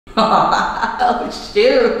Oh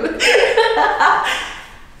shoot.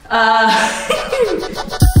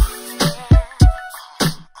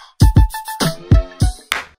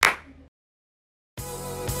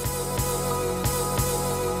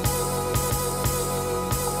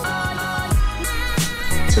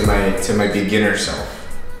 To my beginner self.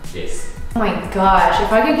 Yes. Oh my gosh,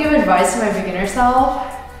 if I could give advice to my beginner self,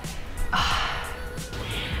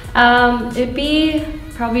 it'd be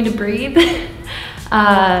probably to breathe.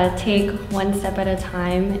 Take one step at a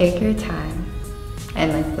time. Take your time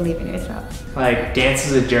and like believe in yourself. Like dance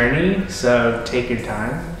is a journey, so take your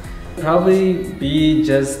time. Probably be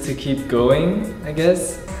just to keep going, I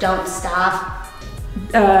guess. don't stop.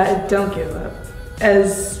 Don't give up.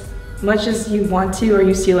 As much as you want to, or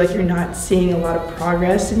you see like you're not seeing a lot of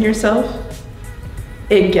progress in yourself,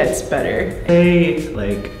 it gets better. Hey,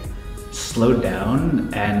 like, slow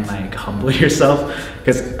down and like humble yourself,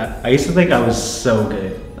 because I used to think I was so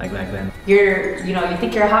good like back then. You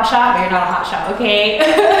think you're a hot shot, but you're not a hot shot, okay?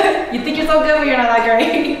 You think you're so good, but you're not that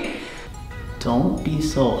great. Don't be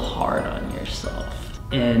so hard on yourself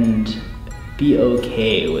and be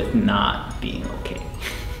okay with not being okay.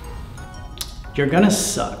 You're gonna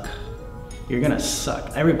suck. You're gonna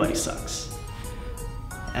suck. Everybody sucks.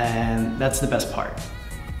 And that's the best part.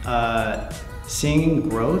 Seeing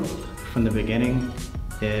growth from the beginning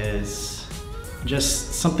is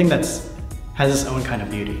just something has its own kind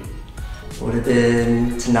of beauty. Would have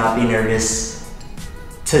been to not be nervous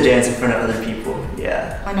to dance in front of other people,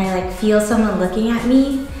 yeah. When I like feel someone looking at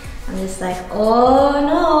me, I'm just like, oh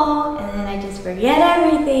no, and then I just forget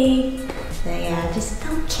everything. So yeah, just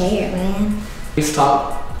don't care, man.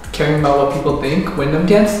 Stop caring about what people think when I'm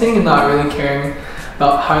dancing and not really caring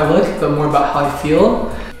about how I look, but more about how I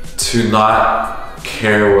feel. To not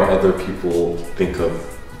care what other people think of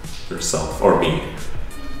yourself or me.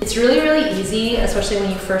 It's really, really easy, especially when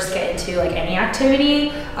you first get into like any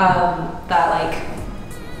activity, that like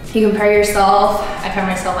you compare yourself. I find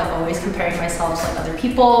myself like always comparing myself to like other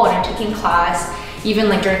people when I'm taking class, even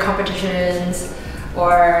like during competitions,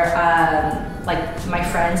 or like my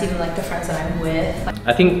friends, even like the friends that I'm with.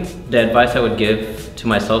 I think the advice I would give to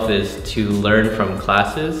myself is to learn from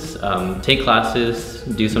classes. Take classes,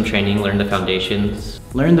 do some training, learn the foundations.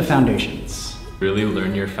 Learn the foundations. Really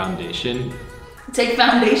learn your foundation. Take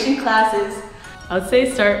foundation classes. I would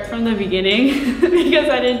say start from the beginning because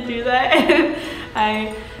I didn't do that.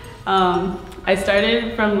 I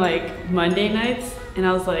started from like Monday nights and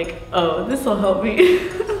I was like, oh, this will help me.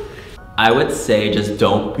 I would say just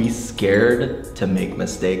don't be scared to make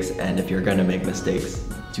mistakes, and if you're gonna make mistakes,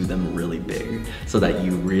 do them really big so that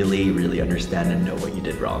you really, really understand and know what you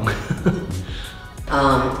did wrong.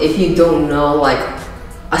 If you don't know like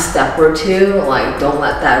a step or two, like don't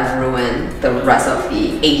let that ruin the rest of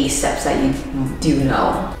the 80 steps that you do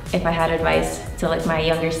know. If I had advice to like my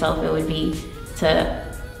younger self, it would be to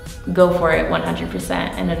go for it 100%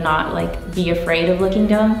 and to not like be afraid of looking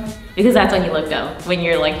dumb, because that's when you look dumb, when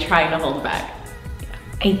you're like trying to hold back.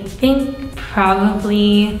 I think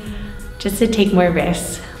probably just to take more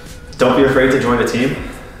risks. Don't be afraid to join a team.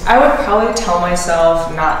 I would probably tell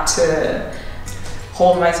myself not to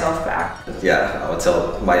hold myself back. Yeah, I would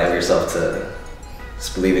tell my younger self to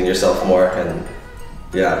just believe in yourself more and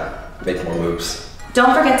yeah, make more moves.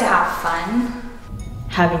 Don't forget to have fun.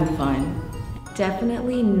 Having fun.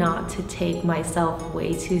 Definitely not to take myself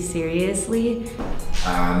way too seriously.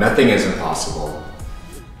 Nothing is impossible.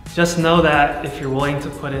 Just know that if you're willing to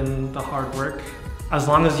put in the hard work, as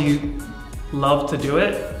long as you love to do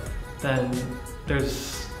it, then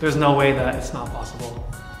there's no way that it's not possible.